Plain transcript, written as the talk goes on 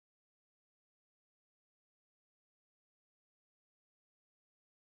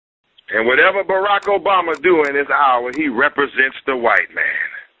And whatever Barack Obama do in this hour, he represents the white man.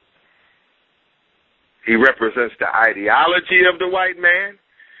 He represents the ideology of the white man.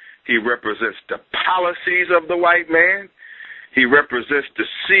 He represents the policies of the white man. He represents the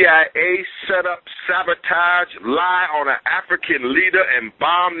CIA set up, sabotage, lie on an African leader and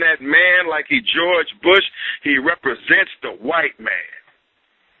bomb that man like he George Bush. He represents the white man.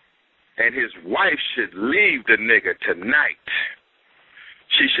 And his wife should leave the nigga tonight.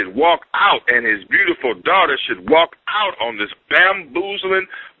 She should walk out, and his beautiful daughter should walk out on this bamboozling,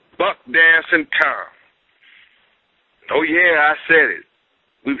 buck dancing time. Oh yeah, I said it.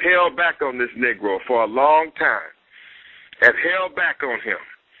 We've held back on this Negro for a long time. Have held back on him.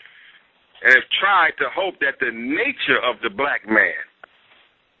 And have tried to hope that the nature of the black man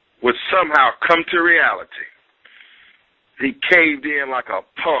would somehow come to reality. He caved in like a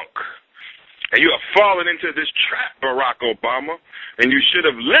punk. And you have fallen into this trap, Barack Obama. And you should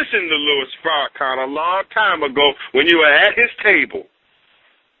have listened to Louis Farrakhan a long time ago when you were at his table.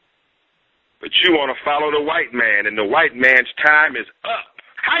 But you want to follow the white man, and the white man's time is up.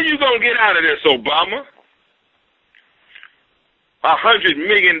 How you going to get out of this, Obama? $100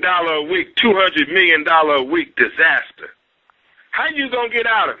 million a week, $200 million a week disaster. How you going to get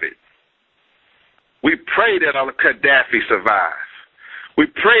out of it? We pray that Gaddafi survives. We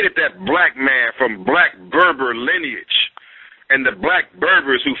pray that that black man from black Berber lineage and the black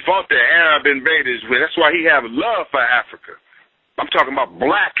Berbers who fought the Arab invaders, that's why he have love for Africa. I'm talking about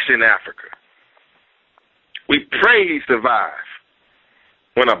blacks in Africa. We pray he survives.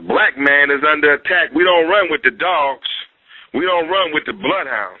 When a black man is under attack, we don't run with the dogs. We don't run with the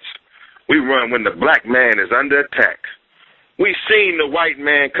bloodhounds. We run when the black man is under attack. We've seen the white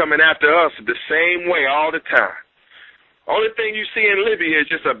man coming after us the same way all the time. Only thing you see in Libya is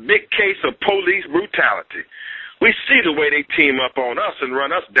just a big case of police brutality. We see the way they team up on us and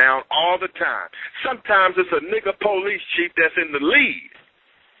run us down all the time. Sometimes it's a nigga police chief that's in the lead.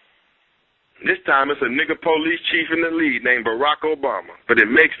 This time it's a nigga police chief in the lead named Barack Obama. But it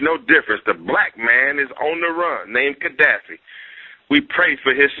makes no difference. The black man is on the run named Gaddafi. We pray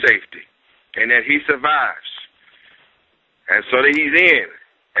for his safety and that he survives. And so that he's in.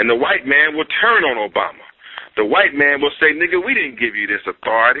 And the white man will turn on Obama. The white man will say, nigga, we didn't give you this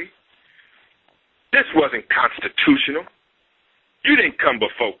authority. This wasn't constitutional. You didn't come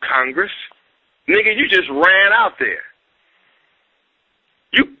before Congress. Nigga, you just ran out there.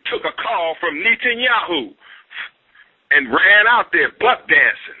 You took a call from Netanyahu and ran out there buck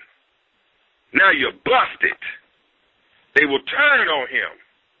dancing. Now you're busted. They will turn on him.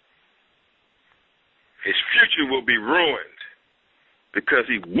 His future will be ruined because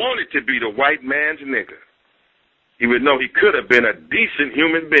he wanted to be the white man's nigga. He would know he could have been a decent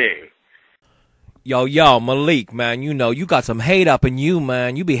human being. Yo, Malik, man, you know, you got some hate up in you,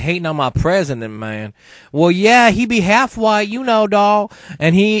 man. You be hating on my president, man. Well, yeah, he be half white, you know, dawg.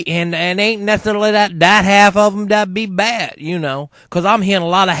 And ain't necessarily that half of him that be bad, you know. Cause I'm hearing a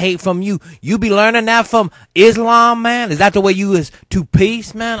lot of hate from you. You be learning that from Islam, man? Is that the way you is to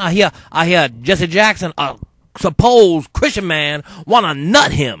peace, man? I hear Jesse Jackson, a supposed Christian man, wanna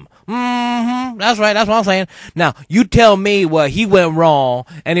nut him. That's right. That's what I'm saying. Now, you tell me where he went wrong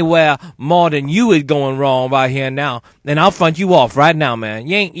anywhere more than you is going wrong right here now, and I'll front you off right now, man.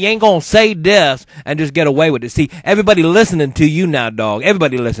 You ain't gonna say this and just get away with it. See, everybody listening to you now, dog.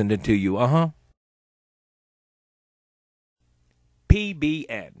 Everybody listening to you.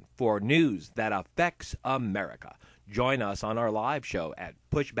 PBN for news that affects America. Join us on our live show at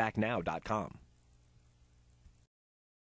pushbacknow.com.